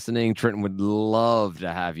he's listening, Trenton would love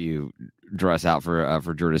to have you dress out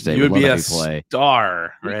for Georgia State. You would be a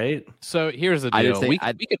star, right? So here's the deal: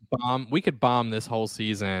 we could bomb this whole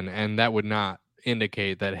season, and that would not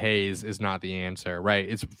indicate that Hayes is not the answer, right?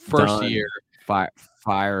 It's first year.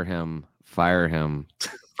 Fire him.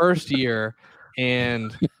 First year,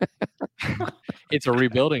 and it's a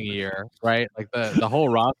rebuilding year, right? Like the whole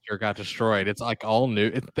roster got destroyed. It's like all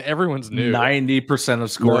new. Everyone's new. 90% of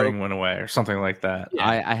scoring went away, or something like that.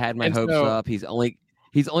 Yeah. I had my hopes up. He's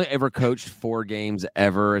only ever coached 4 games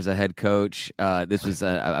ever as a head coach. This was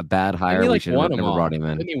a bad hire. We should have never brought him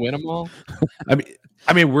in. Didn't he win them all?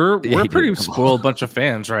 I mean, we're a pretty spoiled bunch of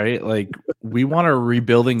fans, right? Like, we want a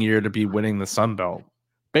rebuilding year to be winning the Sun Belt.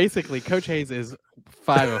 Basically, Coach Hayes is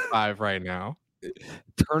 5 of 5 right now.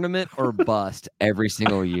 Tournament or bust every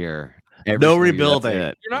single year. No rebuilding.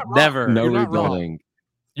 You're not wrong. Never. No rebuilding.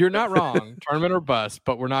 You're not wrong. Tournament or bust,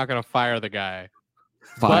 but we're not going to fire the guy.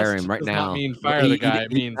 Fire him right now. Does not mean fire the guy.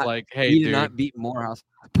 It means like, hey, he dude. did not beat Morehouse.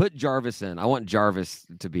 Put Jarvis in. I want Jarvis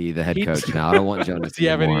to be the head coach now. I don't want Jonas. Does he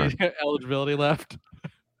have any eligibility left?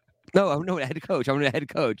 No, I'm no head coach. I'm a head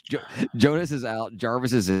coach. Jonas is out.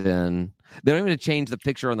 Jarvis is in. They don't even change the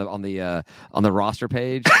picture on the roster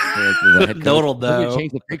page. The head coach. No.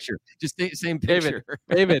 Change the picture. Just same picture.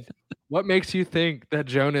 David, what makes you think that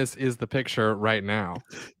Jonas is the picture right now?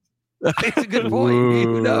 That's a good point.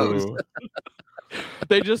 Who knows?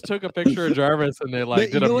 They just took a picture of Jarvis and they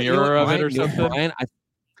did a mirror of it or something. Ryan,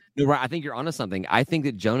 I think you're onto something. I think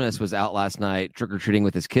that Jonas was out last night trick or treating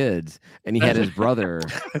with his kids, and he had his brother.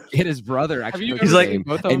 Actually, he's like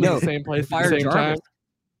both of them in the same place at the same time.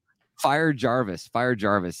 Fire Jarvis.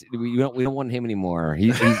 We don't want him anymore.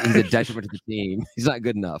 He's a detriment to the team. He's not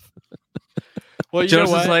good enough. Well, Jonas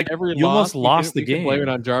is like, you almost lost the game. Blame it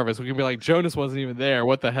on Jarvis. We can be like, Jonas wasn't even there.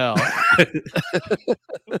 What the hell?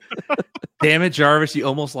 Damn it, Jarvis! You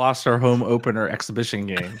almost lost our home opener exhibition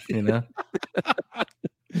game. You know.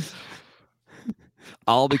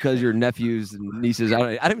 All because your nephews and nieces. I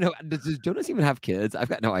don't even know. Does Jonas even have kids? I've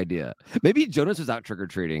got no idea. Maybe Jonas was out trick or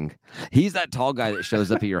treating. He's that tall guy that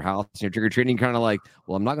shows up at your house and you're trick or treating, kind of like,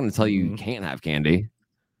 well, I'm not going to tell you can't have candy.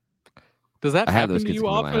 Does that happen to you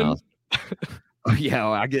often? Oh, yeah,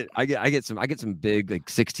 well, I get some big like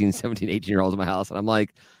 16, 17, 18-year-olds in my house, and I'm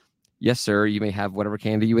like, yes, sir, you may have whatever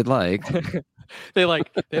candy you would like. They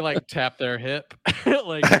tap their hip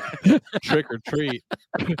like trick or treat.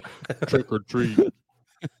 Trick or treat.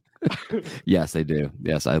 Yes, they do.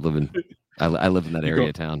 Yes, I live in that area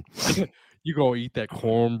of town. You go eat that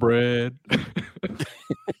cornbread.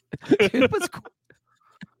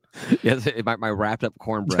 Yes, my wrapped up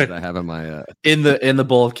cornbread I have in my in the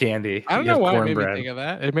bowl of candy. I don't know why it made me think of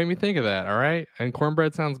that. It made me think of that. All right, and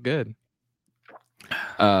cornbread sounds good.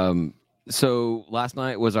 So last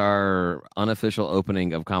night was our unofficial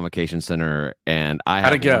opening of Convocation Center, and I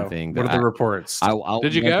how'd it go? What are the reports?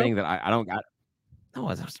 Did you go? Thing that I don't got. No,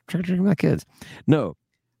 I was trying to drink my kids. No,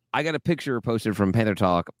 I got a picture posted from Panther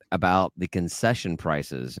Talk about the concession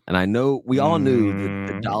prices, and I know we all knew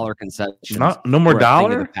the dollar concessions. No more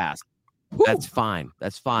dollar. In the past. That's fine.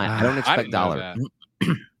 I don't expect dollar.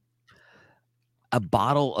 A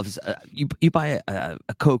bottle of you buy a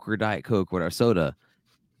Coke or a Diet Coke or a soda,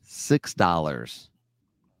 $6.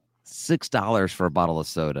 $6 for a bottle of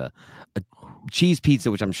soda. A cheese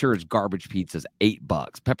pizza, which I'm sure is garbage pizza, is $8.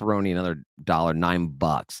 Pepperoni, another $1,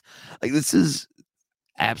 $9. Like, this is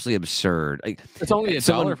absolutely absurd. Like, it's only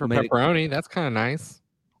 $1 for pepperoni. That's kind of nice.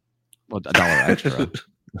 Well, $1 extra.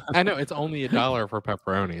 I know it's only $1 for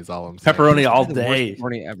pepperoni. Is all I'm saying. Pepperoni all day.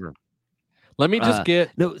 Pepperoni ever. Let me just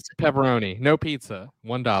get pepperoni, no pizza,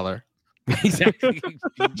 $1. Exactly,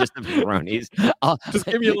 just the pepperonis. Just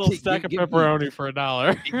give me a little stack of pepperoni for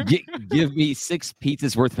 $1. Give me 6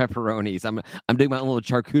 pizzas worth of pepperonis. I'm doing my own little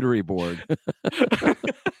charcuterie board.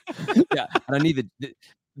 Yeah, and I need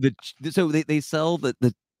so they sell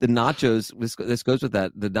the the nachos. This goes with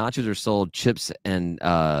that. The nachos are sold chips and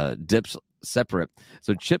dips separate.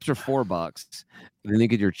 So chips are $4. Then you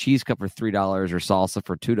get your cheese cup for $3 or salsa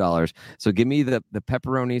for $2. So give me the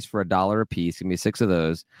pepperonis for $1 a piece. Give me 6 of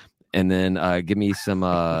those. And then give me some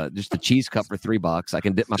just the cheese cup for $3. I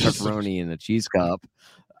can dip my pepperoni in the cheese cup.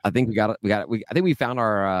 I think I think we found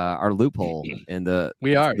our loophole in the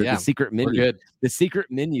secret menu. We're good. The secret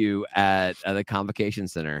menu at the Convocation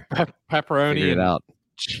Center. Pepperoni and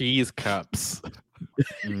cheese cups.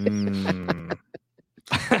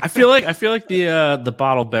 I feel like the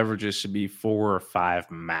bottled beverages should be 4 or 5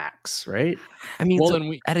 max, right? I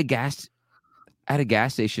mean, at a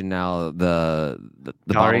gas station now, the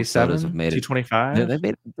Calorie sodas have made it 225.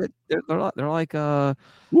 They're like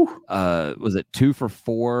was it 2 for $4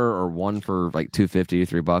 or 1 for like $2.50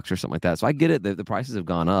 $3 or something like that. So I get it. The prices have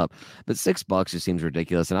gone up, but $6 just seems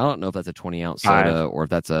ridiculous. And I don't know if that's a 20-ounce soda or if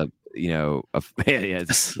that's the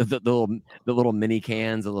little mini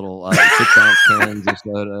cans, the little 6-ounce cans of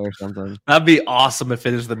soda or something. That'd be awesome if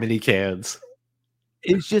it is the mini cans.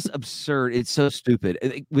 It's just absurd. It's so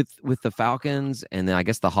stupid. With the Falcons, and then I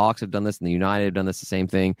guess the Hawks have done this, and the United have done this the same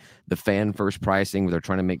thing. The fan first pricing, where they're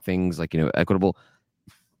trying to make things like equitable.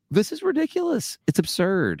 This is ridiculous. It's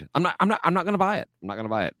absurd. I'm not going to buy it. I'm not going to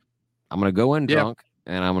buy it. I'm going to go in drunk,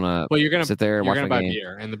 and I'm going to sit there and watch my buy game.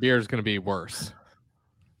 Beer, and the beer is going to be worse.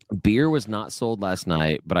 Beer was not sold last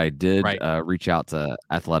night, but I did reach out to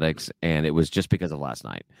Athletics, and it was just because of last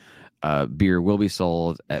night. Beer will be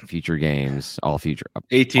sold at future games, all future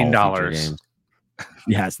 $18.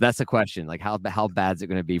 Yes, that's the question. Like how bad is it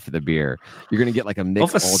going to be for the beer? You're going to get like a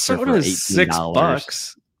mixed ultra for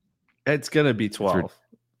 $6. It's going to be 12,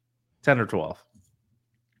 10 or 12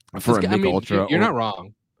 for a Mick Ultra. You're not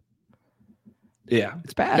wrong. Yeah,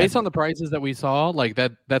 it's bad based on the prices that we saw. Like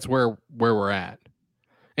that. That's where we're at.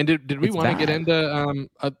 And did we want to get into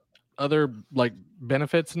other like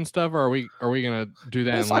benefits and stuff, or are we gonna do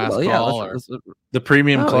that in last call? Let's, the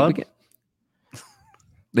premium club.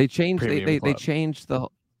 They changed. They changed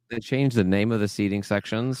the name of the seating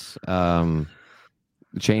sections.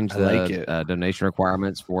 Changed the donation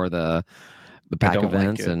requirements for the pack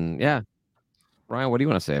events, and Ryan, what do you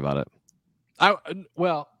want to say about it?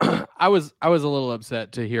 I was a little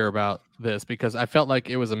upset to hear about this because I felt like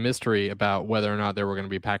it was a mystery about whether or not there were going to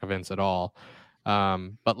be pack events at all.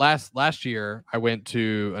 But last year I went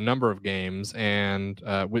to a number of games and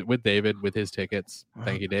with David with his tickets.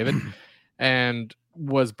 Thank you, David. And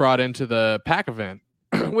was brought into the pack event,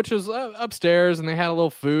 which was upstairs, and they had a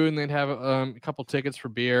little food, and they'd have a couple tickets for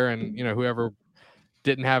beer, and whoever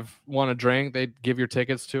didn't want a drink, they'd give your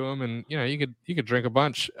tickets to them, and you could drink a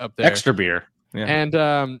bunch up there, extra beer. Yeah.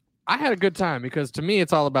 And I had a good time because to me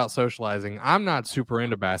it's all about socializing. I'm not super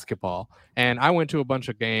into basketball, and I went to a bunch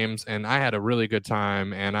of games and I had a really good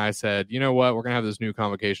time, and I said, you know what, we're gonna have this new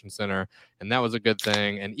Convocation Center, and that was a good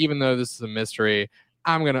thing. And even though this is a mystery,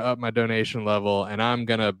 I'm gonna up my donation level, and I'm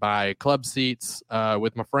gonna buy club seats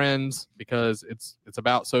with my friends because it's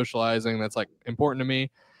about socializing. That's like important to me.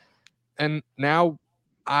 And now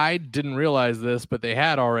I didn't realize this, but they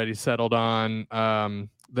had already settled on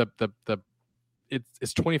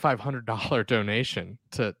it's $2,500 donation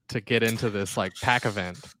to get into this like pack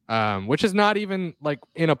event, which is not even like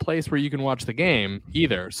in a place where you can watch the game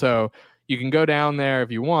either. So you can go down there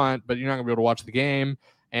if you want, but you're not gonna be able to watch the game,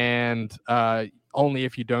 and only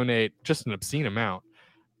if you donate just an obscene amount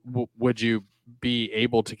would you be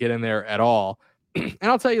able to get in there at all. And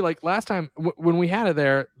I'll tell you, like last time when we had it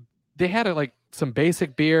there, they had it like some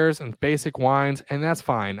basic beers and basic wines, and that's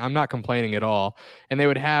fine. I'm not complaining at all. And they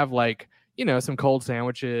would have like some cold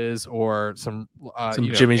sandwiches or some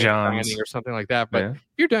Jimmy John's or something like that. But if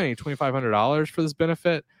you're donating $2,500 for this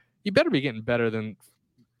benefit, you better be getting better than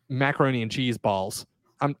macaroni and cheese balls.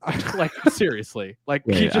 I'm like seriously, like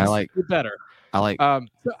you're better. So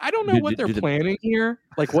I don't know what they're planning here,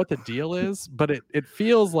 like what the deal is, but it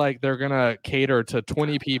feels like they're gonna cater to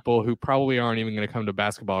 20 people who probably aren't even gonna come to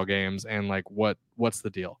basketball games, and like what's the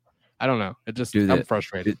deal? I don't know. I'm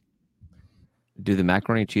frustrated. Do the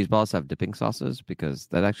macaroni and cheese balls have dipping sauces? Because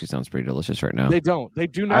that actually sounds pretty delicious right now. They don't. They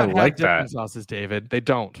do not have dipping sauces, David. They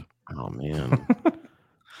don't. Oh man.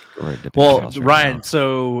 Well, Ryan, now.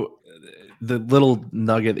 So the little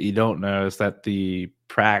nugget that you don't know is that the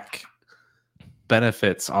PrAC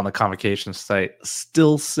benefits on the Convocation site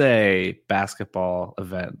still say basketball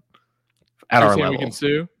event at our level. We can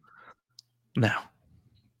sue? No.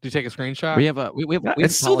 Do you take a screenshot? We have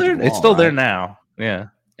it's still there. It's still there now. Yeah.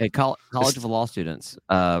 Hey, College of Law students,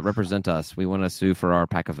 represent us. We want to sue for our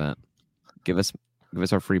pack event. Give us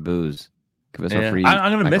our free booze. Give us our free.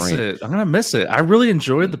 I'm gonna miss it. I really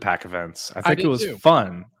enjoyed the pack events. I think it was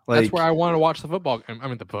fun. That's where I want to watch the football. I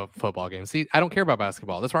mean, the football game. See, I don't care about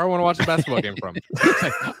basketball. That's where I want to watch the basketball game from.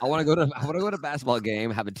 I want to go to a basketball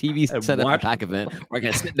game, have a TV set up at Pack Event, where I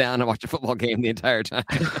can sit down and watch a football game the entire time.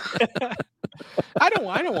 I don't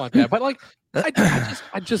want that, but like,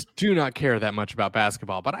 I just do not care that much about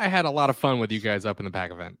basketball. But I had a lot of fun with you guys up in the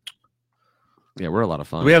Pack Event. Yeah, we're a lot of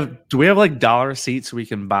fun. Do we have like dollar seats we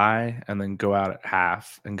can buy and then go out at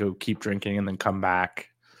half and go keep drinking and then come back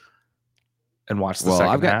and watch the second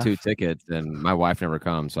half? I've got 2 tickets and my wife never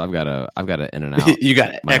comes, so I've got to in and out. You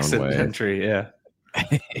got exit entry, yeah.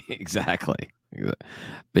 Exactly.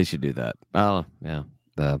 They should do that. Oh yeah,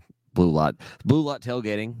 the blue lot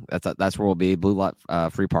tailgating. That's where we'll be. Blue lot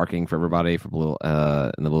free parking for everybody for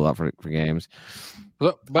in the blue lot for games.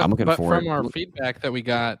 But I'm looking forward. From our feedback that we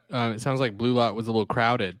got, it sounds like blue lot was a little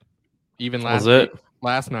crowded. Even last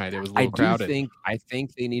night, it was a little crowded. I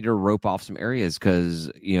think they need to rope off some areas because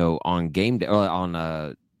on game day or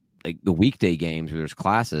on like the weekday games where there's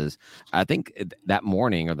classes, I think that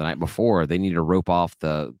morning or the night before they need to rope off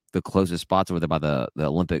the closest spots over there by the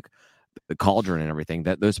Olympic, the cauldron and everything.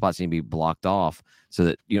 That those spots need to be blocked off so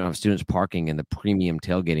that you don't have students parking in the premium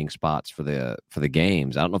tailgating spots for the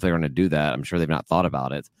games. I don't know if they're going to do that. I'm sure they've not thought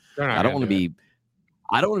about it. I don't want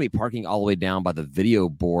to be parking all the way down by the video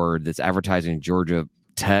board that's advertising Georgia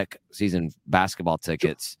Tech season basketball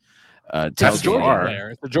tickets. That's Georgia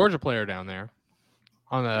player. It's a Georgia player down there.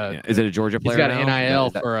 Is it a Georgia player? He's got an NIL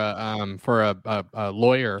for a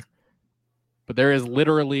lawyer. But there is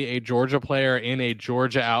literally a Georgia player in a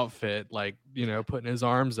Georgia outfit, like, putting his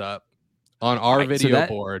arms up on our video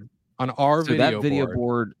board. On our video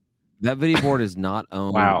board. That video board is not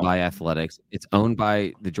owned by athletics. It's owned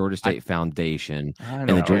by the Georgia State Foundation. And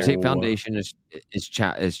the Georgia State Foundation is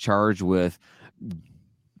charged with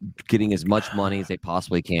getting as much money as they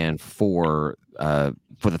possibly can for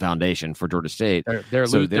the foundation for Georgia State. They're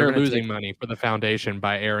losing money for the foundation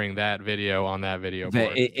by airing that video on that video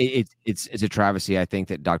board. It's a travesty. I think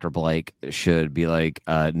that Dr. Blake should be like,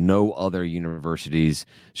 no other universities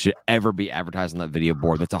should ever be advertised on that video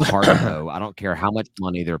board. That's a hard no. I don't care how much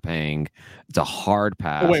money they're paying. It's a hard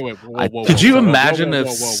pass. Wait. Could you imagine if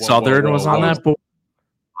Southern was on that board?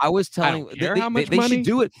 I was telling they should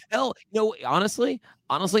do it. Hell, honestly,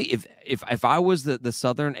 if I was the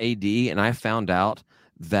Southern AD and I found out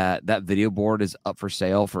that video board is up for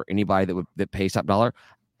sale for anybody that pays top dollar,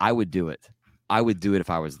 I would do it. I would do it if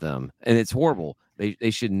I was them. And it's horrible. They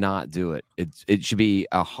should not do it. It should be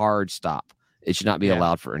a hard stop. It should not be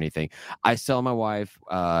allowed for anything. I tell my wife,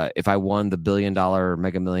 if I won the $1 billion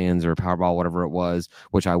Mega Millions or Powerball, whatever it was,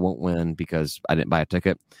 which I won't win because I didn't buy a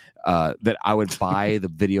ticket, that I would buy the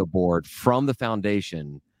video board from the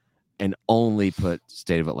foundation and only put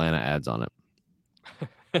State of Atlanta ads on it.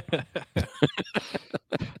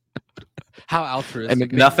 How altruistic.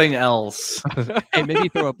 And nothing else. And maybe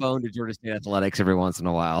throw a bone to Georgia State Athletics every once in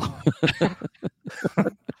a while.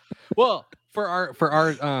 Well, for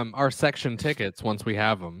our section tickets once we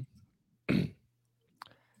have them,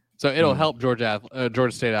 so it'll help Georgia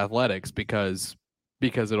State Athletics because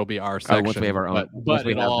it'll be our section. Once we have our own, but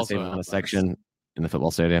it'll also have a section in the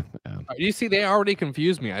football stadium. Yeah. You see, they already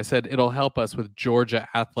confused me. I said it'll help us with Georgia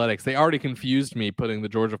Athletics. They already confused me putting the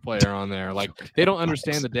Georgia player on there. Like they don't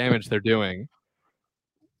understand the damage they're doing.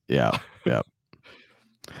 Yeah.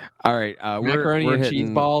 All right, macaroni and cheese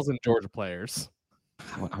balls and Georgia players.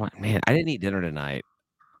 Man, I didn't eat dinner tonight.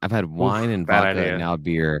 I've had wine and vodka and now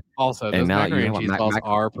beer. Also, those macaroni and cheese balls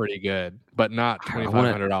are pretty good, but not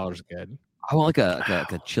 $2,500 good. I want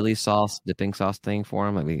like a chili sauce dipping sauce thing for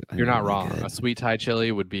them. I mean, you're not wrong. Good. A sweet Thai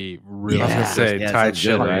chili would be really. I was gonna say Thai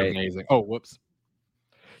chili, right? Amazing. Oh, whoops.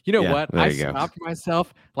 You know what? I stopped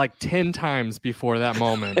myself like 10 times before that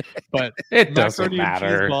moment, but it doesn't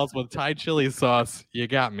matter. Cheese balls with Thai chili sauce, you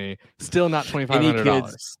got me. Still not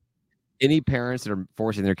 $2,500. Any parents that are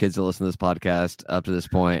forcing their kids to listen to this podcast up to this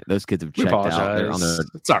point, those kids have checked out.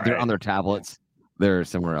 They're on their tablets. They're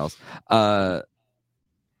somewhere else.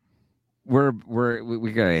 We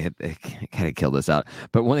gotta kill this out.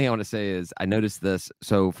 But one thing I want to say is I noticed this.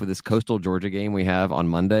 So for this Coastal Georgia game we have on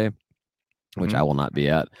Monday, which I will not be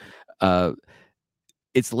at,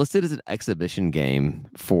 it's listed as an exhibition game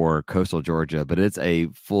for Coastal Georgia, but it's a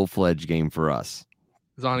full-fledged game for us.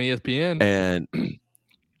 It's on ESPN. And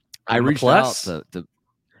I reached out to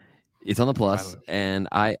it's on the Plus, and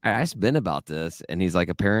I asked Ben about this, and he's like,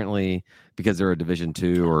 apparently because they're a Division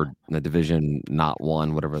II or a Division not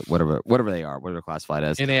one, whatever they are, whatever they're classified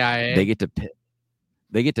as, NAIA, they get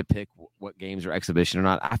to pick what games are exhibition or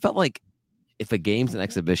not. I felt like if a game's an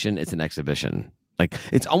exhibition, it's an exhibition. Like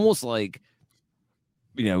it's almost like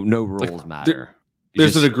no rules matter.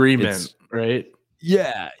 There's an agreement, right?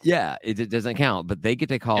 Yeah, it doesn't count, but they get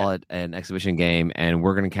to call it an exhibition game, and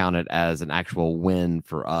we're going to count it as an actual win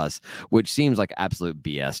for us, which seems like absolute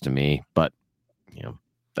BS to me. But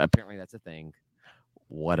apparently that's a thing.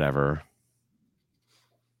 Whatever.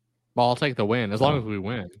 Well, I'll take the win as long as we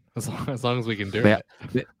win. As long as we can do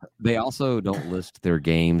it. They also don't list their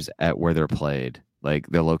games at where they're played. Like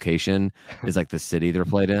their location is like the city they're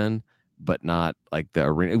played in, but not like the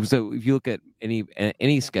arena. So if you look at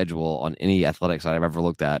any schedule on any athletic site I've ever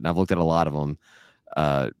looked at, and I've looked at a lot of them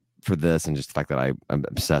for this, and just the fact that I'm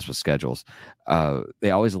obsessed with schedules,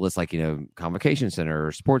 they always list like Convocation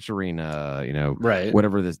Center, Sports Arena, right,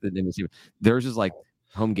 whatever this the name is. Theirs is like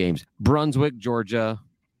home games, Brunswick, Georgia,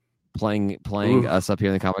 playing us up here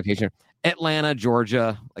in the Convocation, Atlanta,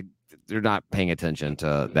 Georgia, like. They're not paying attention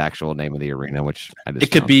to the actual name of the arena, which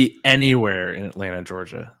it could be anywhere in Atlanta,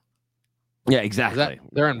 Georgia. Yeah, exactly.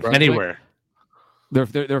 They're in Brunswick? Anywhere.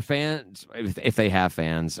 Their fans, if they have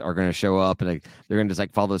fans, are going to show up and they're going to just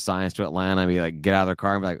like follow the signs to Atlanta and be like, get out of their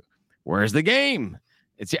car and be like, "Where's the game?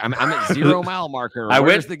 I'm at 0 mile marker.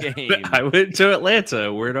 Where's the game? I went to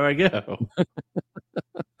Atlanta. Where do I go?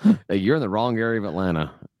 You're in the wrong area of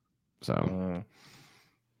Atlanta. So,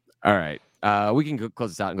 all right. We can close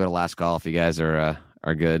this out and go to last call if you guys are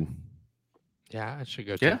good. Yeah, I should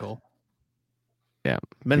go tickle. Yeah,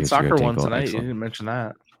 men's soccer won tonight. Excellent. You didn't mention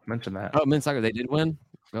that. Oh, men's soccer, they did win.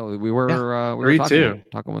 Well, we were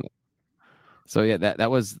 3-2. So yeah, that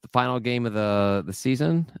was the final game of the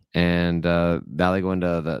season, and now they go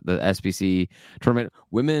into the SBC tournament.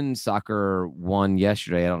 Women's soccer won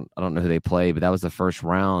yesterday. I don't know who they play, but that was the first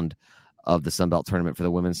round of the Sun Belt tournament for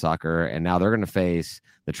the women's soccer, and now they're going to face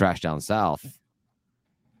the Trash Down South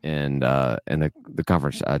in the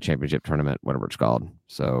conference championship tournament, whatever it's called.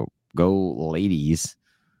 So go ladies,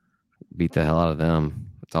 beat the hell out of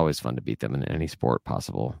them. It's always fun to beat them in any sport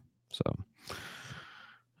possible. So,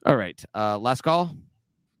 all right, last call.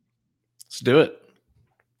 Let's do it.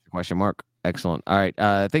 Question mark. Excellent. All right.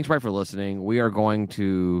 Thanks, Brian, for listening. We are going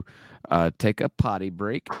to take a potty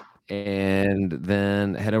break and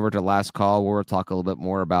then head over to last call where we'll talk a little bit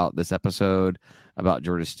more about this episode, about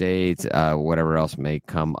Georgia State, whatever else may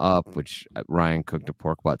come up, which Ryan cooked a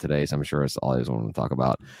pork butt today, so I'm sure it's all he want to talk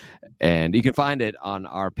about. And you can find it on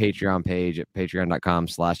our Patreon page at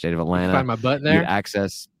patreon.com/stateofatlanta. Find my butt there? You get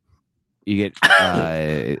access. You get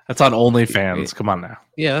that's on OnlyFans. Come on now.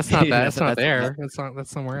 Yeah, that's not that. That's not there. That's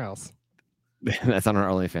somewhere else. That's on our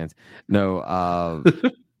OnlyFans. No,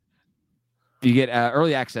 you get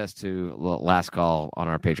early access to last call on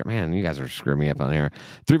our Patreon. Man, you guys are screwing me up on here.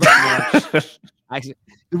 $3 Actually,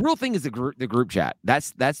 the real thing is the group chat.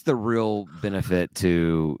 That's the real benefit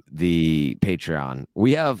to the Patreon.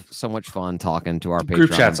 We have so much fun talking to our Patreon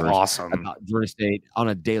group chat's awesome about Georgia State on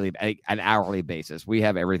an hourly basis. We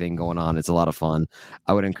have everything going on. It's a lot of fun.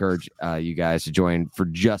 I would encourage you guys to join for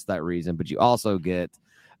just that reason. But you also get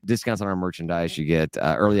discounts on our merchandise. You get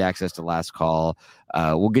early access to last call.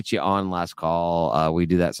 We'll get you on last call. We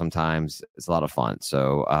do that sometimes. It's a lot of fun.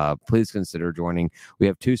 So please consider joining. We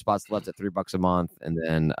have 2 spots left at $3 a month, and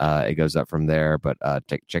then it goes up from there. But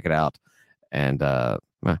check it out and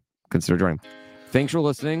consider joining. Thanks for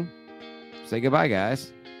listening. Say goodbye,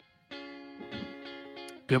 guys.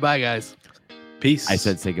 Goodbye, guys. Peace. I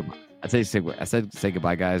said say goodbye. I said say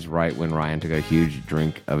goodbye, guys, right when Ryan took a huge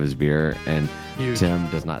drink of his beer, and Tim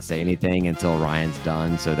does not say anything until Ryan's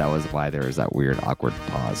done. So that was why there was that weird, awkward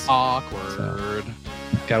pause. Awkward.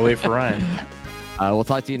 Gotta wait for Ryan. We'll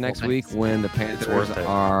talk to you next week when the Panthers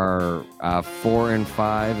are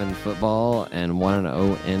 4-5 in football and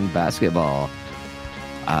 1-0 in basketball.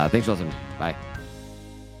 Thanks for listening. Bye.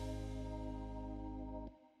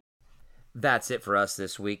 That's it for us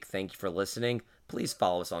this week. Thank you for listening. Please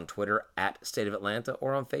follow us on Twitter at State of Atlanta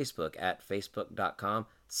or on Facebook at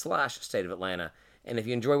facebook.com/State of Atlanta. And if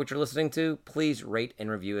you enjoy what you're listening to, please rate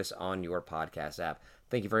and review us on your podcast app.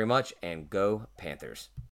 Thank you very much, and go Panthers.